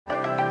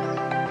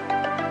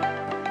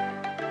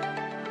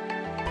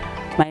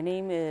My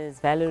name is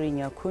Valerie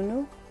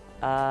Nyakunu.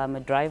 I'm a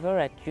driver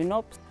at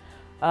UNOPS.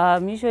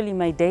 Usually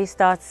my day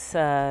starts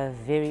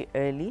very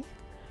early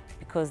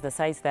because the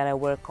sites that I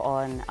work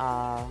on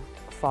are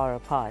far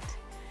apart.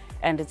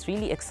 And it's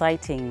really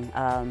exciting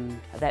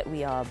that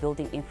we are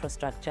building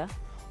infrastructure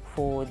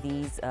for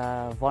these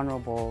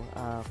vulnerable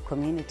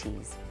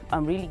communities.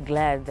 I'm really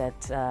glad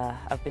that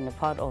I've been a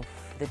part of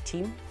the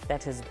team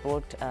that has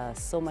brought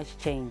so much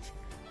change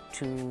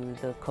to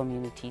the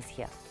communities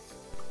here.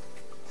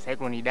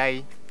 Cyclone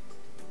Idai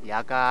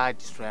yaka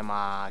destroy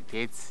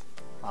magetsi,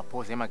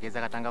 mapoles emagetsi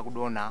akatanga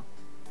kudonha,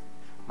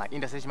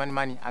 maindustry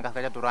mani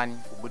angasikachatorani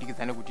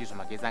kubudikidza kuti izvo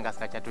magetsi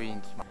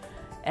angasikachatoendi.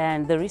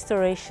 And the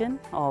restoration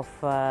of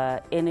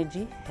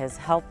energy has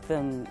helped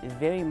them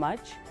very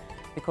much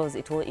because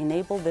it will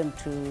enable them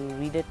to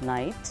read at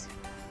night,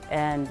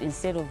 and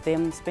instead of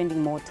them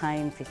spending more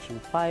time fetching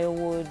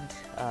firewood,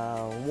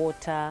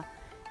 water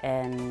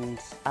and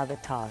other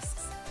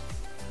tasks.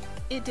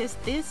 It is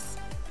these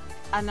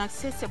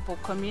inaccessible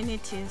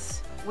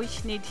communities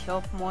which need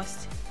help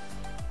most.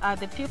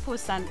 The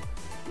pupils are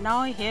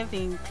now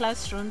having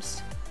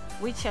classrooms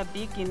which are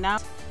big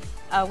enough,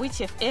 which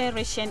have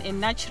aeration and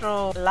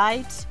natural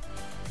light.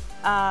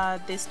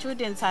 The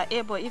students are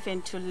able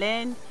even to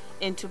learn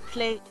and to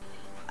play,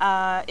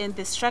 and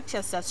the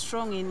structures are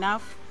strong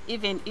enough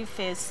even if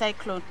a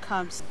cyclone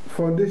comes.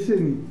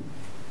 Foundation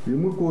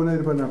yemukona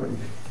iri panapa iyi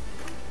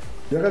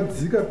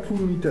yakadzika 2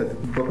 meters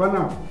kubva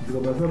panapa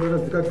dzikabva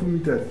yakadzika 2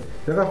 meters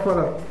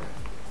yakafara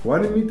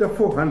 1 meter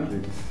 400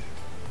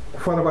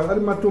 kufara pa ari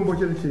matombo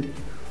chete chete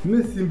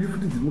mune simbi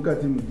futi dziri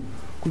mukati mu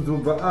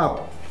kuzobva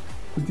apa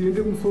kuti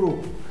iende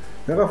kumusoro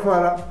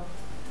yakafara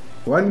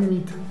 1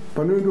 meter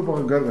panoendo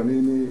pakagarwa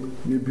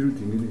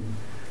nebuilding ine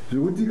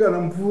zvekuti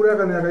kana mvura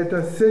kana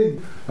yakaita sei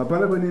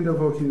hapana panoenda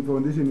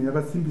foundation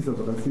yakasimbisa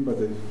zvakasimba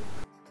chaizvo.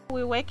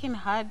 We're working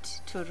hard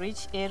to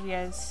reach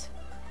areas,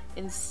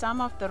 and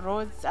some of the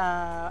roads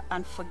are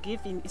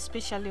unforgiving,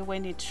 especially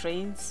when it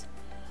rains.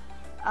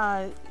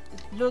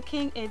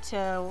 Looking at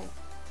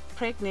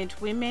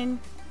pregnant women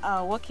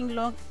walking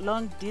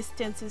long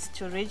distances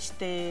to reach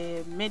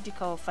the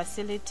medical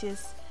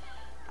facilities,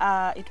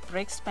 it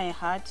breaks my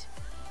heart.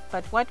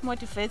 But what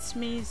motivates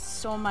me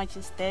so much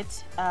is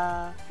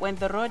that when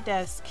the road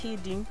is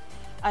skidding,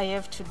 I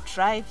have to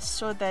drive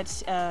so that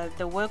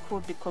the work will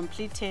be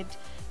completed,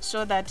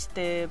 so that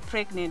the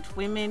pregnant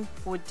women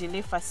would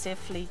deliver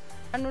safely.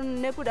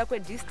 Nekuda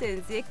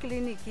kwedistance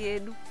yekliniki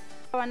yedu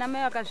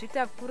vanamai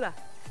vakazvitakura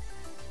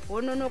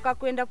vononoka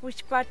kuenda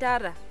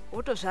kuchipatara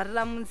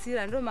votozvarira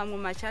munzira, ndo mamwe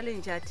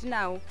machallenji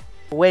atinawo.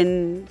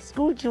 When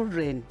school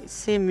children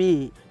see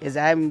me as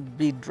I'm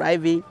be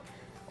driving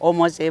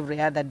almost every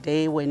other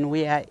day when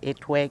we are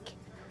at work,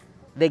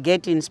 they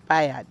get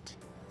inspired.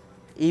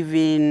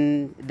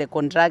 Even the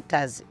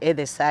contractors at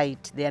the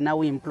site, they are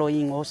now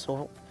employing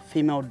also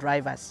female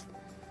drivers.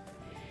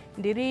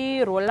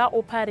 Ndiri roller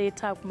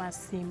operator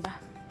kumasimba.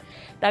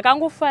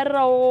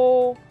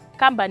 Ndakangofarirawo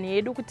kambani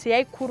yedu kuti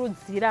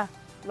yaikurudzira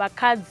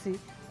vakadzi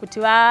kuti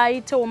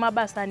vaitewo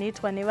mabasa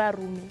anoitwa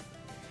nevarume.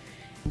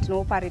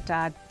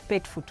 Ndinoparata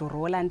pet foot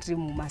roller ndiri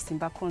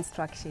mumasimba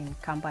construction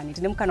company.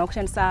 Tine mukana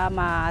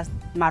wokushandisa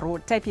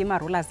type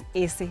yemarollers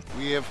ese.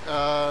 We have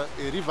a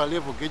river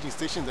level gauging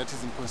station that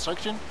is in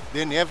construction.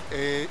 Then we have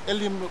a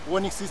early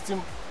warning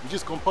system which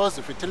is composed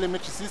of a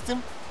telemetry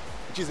system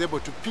which is able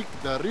to pick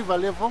the river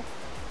level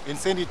and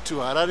send it to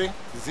Harare,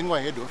 the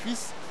Zimbabwe head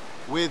office,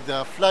 where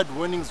the flood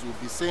warnings will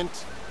be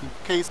sent in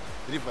case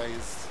the river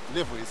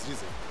level is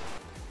risen.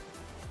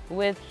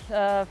 With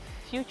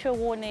future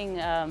warning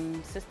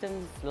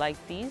systems like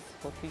these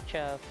for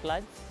future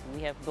floods,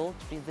 we have built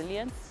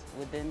resilience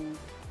within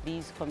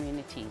these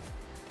communities.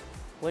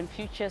 When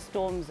future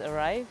storms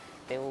arrive,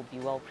 they will be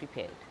well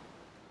prepared.